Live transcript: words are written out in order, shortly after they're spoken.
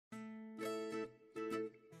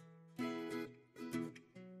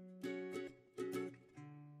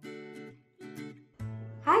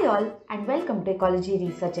Hi all and welcome to Ecology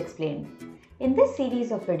Research Explained. In this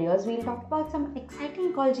series of videos, we'll talk about some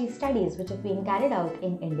exciting ecology studies which have been carried out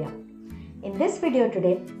in India. In this video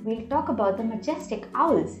today, we'll talk about the majestic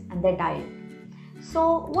owls and their diet.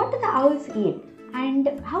 So, what do the owls eat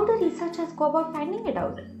and how do researchers go about finding it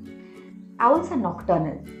out? Owls are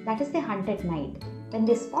nocturnal, that is they hunt at night. When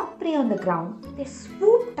they spot prey on the ground, they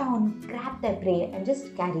swoop down, grab their prey and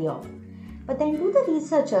just carry off. But then do the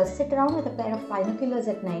researchers sit around with a pair of binoculars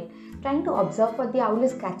at night trying to observe what the owl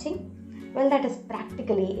is catching? Well, that is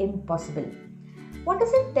practically impossible. What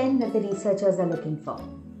is it then that the researchers are looking for?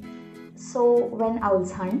 So when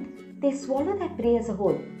owls hunt, they swallow their prey as a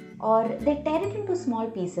whole, or they tear it into small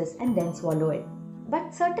pieces and then swallow it.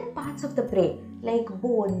 But certain parts of the prey like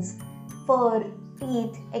bones, fur,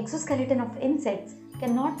 teeth, exoskeleton of insects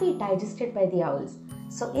cannot be digested by the owls.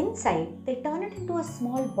 So inside, they turn it into a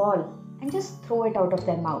small ball and just throw it out of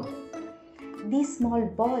their mouth. These small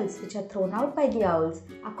balls which are thrown out by the owls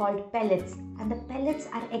are called pellets, and the pellets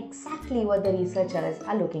are exactly what the researchers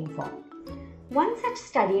are looking for. One such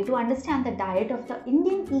study to understand the diet of the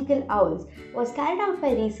Indian eagle owls was carried out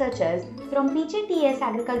by researchers from PJTS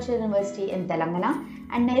Agricultural University in Telangana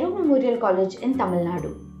and Nehru Memorial College in Tamil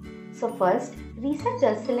Nadu. So first,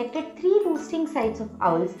 researchers selected 3 roosting sites of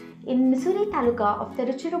owls in Missouri Taluka of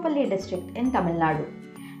Tiruchirappalli district in Tamil Nadu.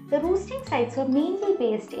 The roosting sites were mainly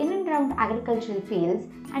based in and around agricultural fields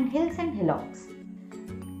and hills and hillocks.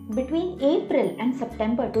 Between April and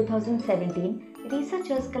September 2017,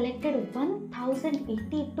 researchers collected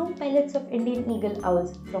 1,082 pellets of Indian eagle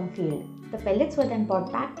owls from field. The pellets were then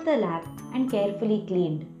brought back to the lab and carefully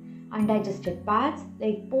cleaned. Undigested parts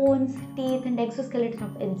like bones, teeth and exoskeleton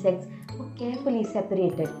of insects were carefully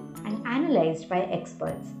separated and analyzed by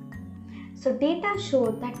experts. So data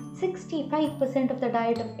showed that 65% of the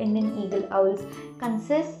diet of Indian eagle owls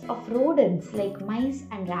consists of rodents like mice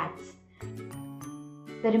and rats.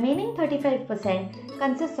 The remaining 35%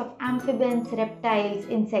 consists of amphibians, reptiles,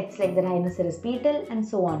 insects like the rhinoceros beetle and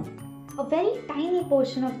so on. A very tiny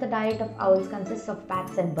portion of the diet of owls consists of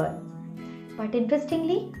bats and birds. But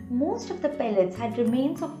interestingly, most of the pellets had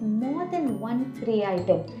remains of more than one prey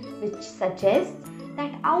item, which suggests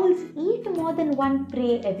that owls eat more than one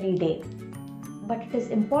prey every day. But it is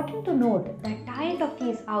important to note that diet of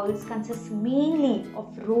these owls consists mainly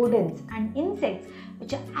of rodents and insects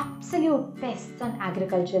which are absolute pests on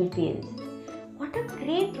agricultural fields. What a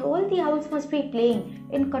great role the owls must be playing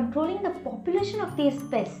in controlling the population of these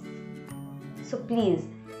pests. So please,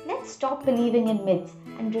 let's stop believing in myths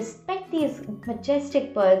and respect these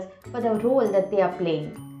majestic birds for the role that they are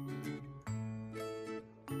playing.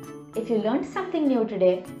 If you learned something new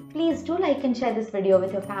today, please do like and share this video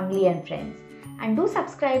with your family and friends. And do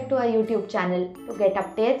subscribe to our YouTube channel to get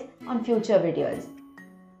updates on future videos.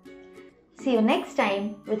 See you next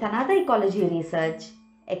time with another Ecology Research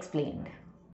Explained.